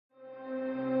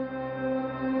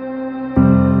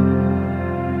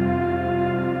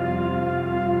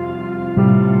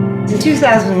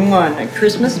2001, at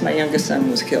Christmas, my youngest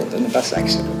son was killed in a bus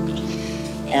accident.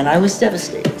 And I was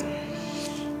devastated.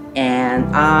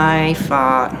 And I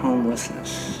fought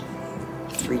homelessness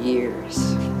for years.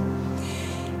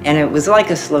 And it was like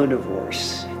a slow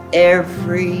divorce.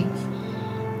 Every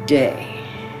day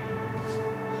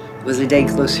was a day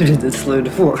closer to the slow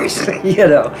divorce, you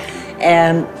know.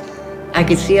 And I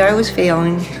could see I was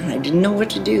failing, and I didn't know what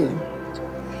to do.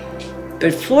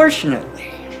 But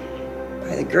fortunately,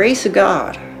 by the grace of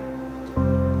God,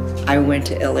 I went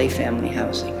to LA Family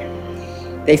Housing.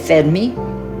 They fed me.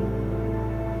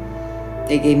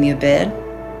 They gave me a bed.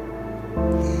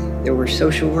 There were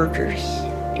social workers,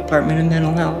 Department of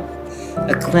Mental Health,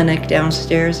 a clinic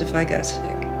downstairs if I got sick.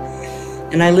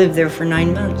 And I lived there for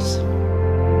 9 months.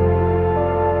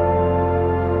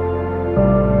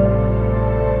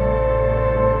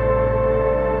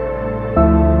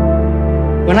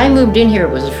 When I moved in here,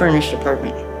 it was a furnished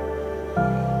apartment.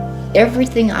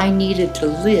 Everything I needed to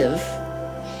live,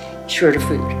 short of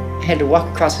food. I had to walk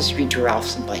across the street to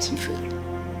Ralph's and buy some food.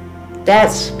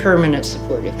 That's permanent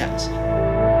supportive housing.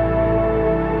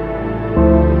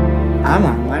 I'm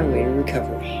on my way to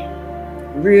recovery.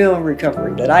 Real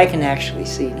recovery that I can actually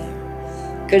see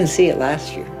now. Couldn't see it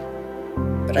last year,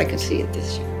 but I can see it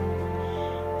this year.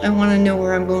 I want to know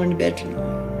where I'm going to bed tonight.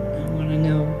 I want to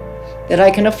know that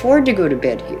I can afford to go to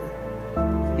bed here.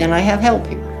 And I have help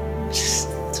here.